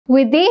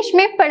विदेश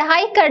में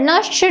पढ़ाई करना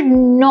should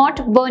not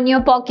burn your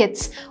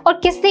pockets। और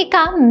किसने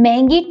कहा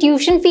महंगी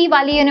ट्यूशन फी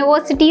वाली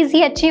यूनिवर्सिटीज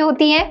ही अच्छी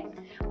होती हैं?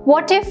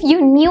 What if you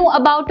knew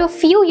about a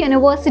few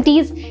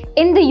universities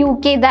in the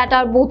UK that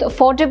are both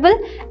affordable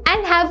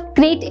and have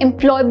great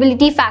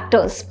employability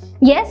factors?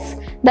 Yes,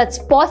 that's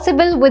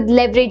possible with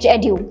Leverage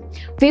Edu.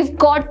 We've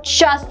got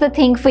just the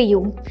thing for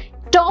you.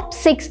 Top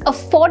 6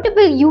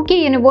 affordable UK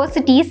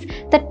universities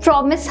that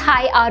promise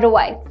high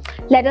ROI.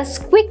 Let us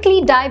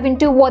quickly dive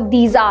into what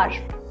these are.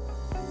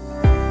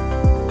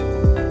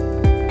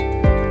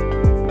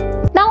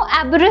 Now,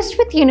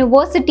 Aberystwyth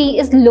University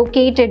is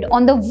located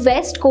on the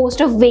west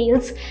coast of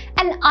Wales,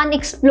 an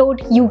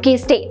unexplored UK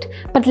state.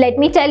 But let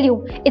me tell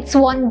you, it's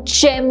one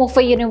gem of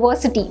a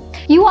university.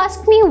 You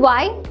ask me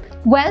why?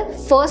 Well,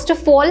 first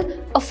of all,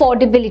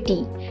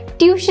 affordability.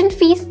 Tuition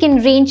fees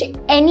can range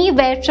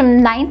anywhere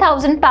from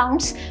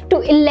 £9,000 to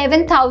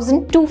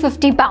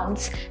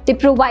 £11,250. They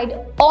provide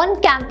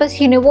on-campus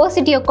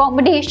university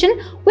accommodation,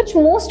 which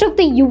most of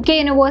the UK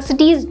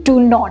universities do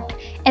not.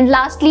 And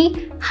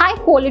lastly,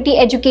 high-quality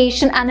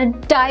education and a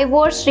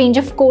diverse range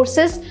of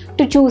courses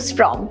to choose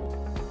from,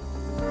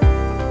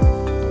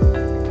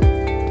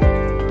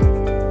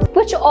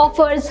 which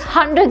offers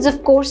hundreds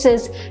of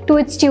courses to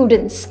its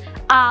students.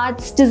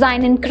 Arts,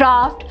 design and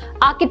craft,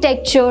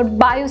 architecture,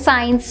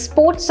 bioscience,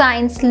 sports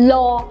science,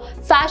 law,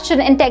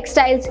 fashion and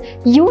textiles,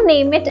 you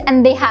name it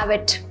and they have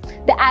it.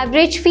 The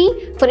average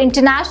fee for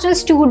international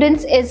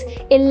students is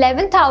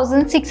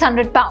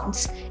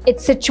 £11,600.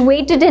 It's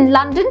situated in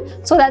London,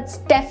 so that's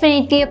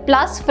definitely a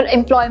plus for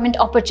employment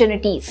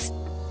opportunities.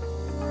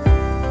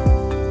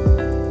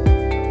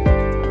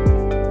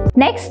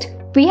 Next,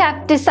 we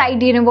have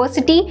Teesside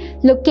University,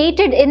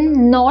 located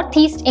in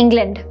northeast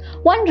England.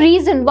 One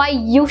reason why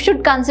you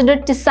should consider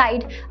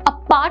Teesside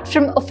apart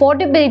from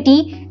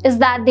affordability is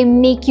that they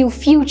make you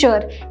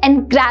future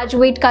and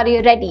graduate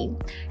career ready.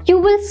 You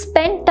will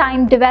spend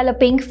time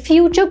developing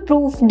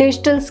future-proof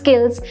digital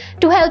skills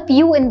to help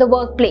you in the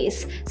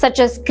workplace, such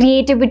as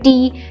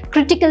creativity,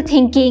 critical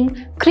thinking,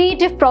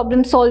 creative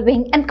problem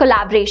solving and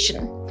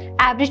collaboration.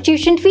 Average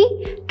tuition fee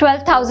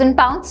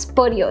 £12,000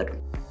 per year.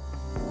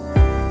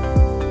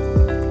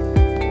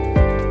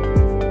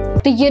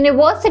 The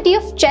University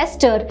of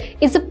Chester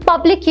is a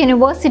public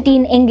university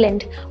in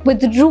England.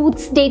 With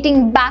roots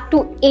dating back to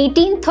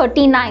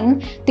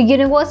 1839, the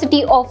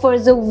university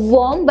offers a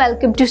warm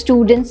welcome to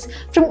students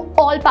from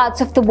all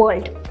parts of the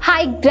world.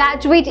 High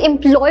graduate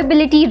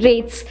employability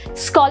rates,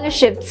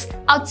 scholarships,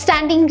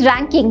 outstanding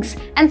rankings,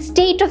 and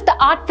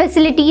state-of-the-art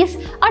facilities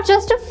are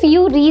just a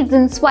few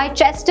reasons why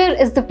Chester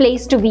is the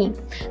place to be.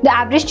 The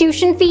average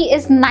tuition fee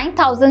is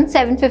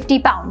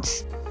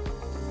 £9,750.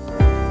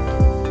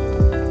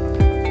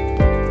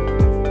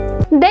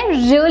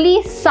 There's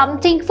really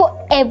something for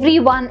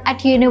everyone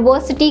at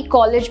University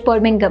College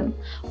Birmingham.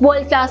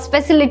 World-class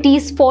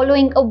facilities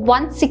following a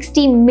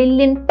 £160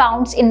 million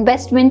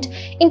investment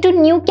into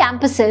new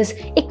campuses,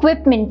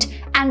 equipment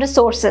and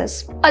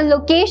resources. A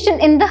location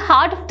in the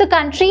heart of the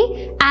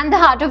country and the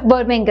heart of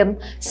Birmingham,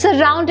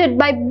 surrounded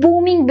by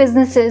booming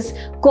businesses,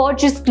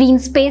 gorgeous green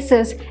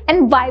spaces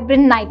and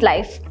vibrant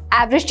nightlife.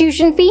 Average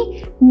tuition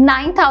fee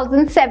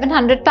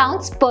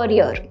 £9,700 per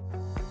year.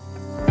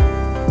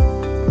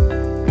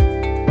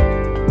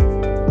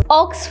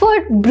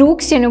 Oxford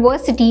Brookes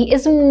University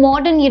is a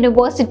modern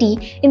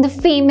university in the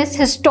famous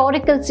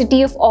historical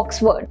city of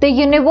Oxford. The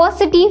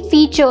university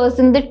features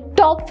in the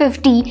top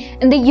 50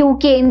 in the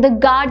UK in the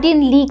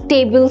Guardian League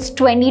Tables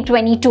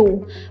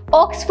 2022.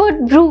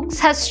 Oxford Brookes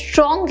has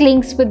strong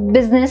links with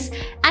business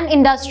and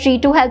industry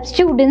to help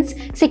students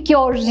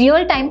secure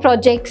real-time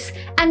projects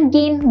and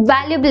gain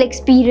valuable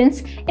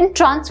experience in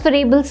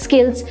transferable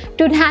skills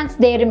to enhance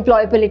their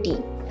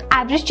employability.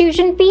 Average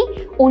tuition fee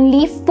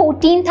only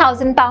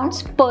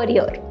 £14,000 per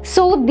year.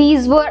 So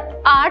these were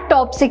our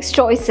top 6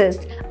 choices.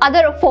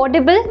 Other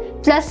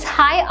affordable plus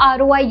high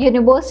ROI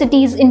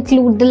universities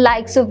include the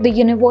likes of the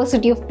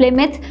University of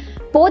Plymouth,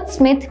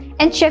 Portsmouth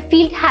and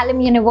Sheffield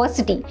Hallam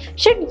University.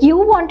 Should you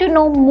want to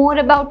know more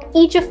about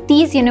each of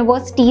these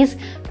universities,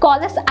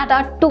 call us at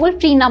our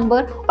toll-free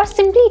number or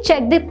simply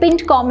check the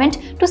pinned comment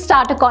to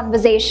start a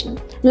conversation.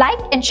 Like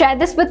and share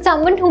this with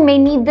someone who may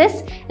need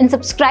this and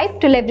subscribe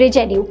to Leverage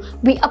Edu.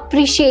 We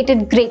appreciate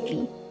it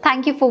greatly.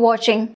 Thank you for watching.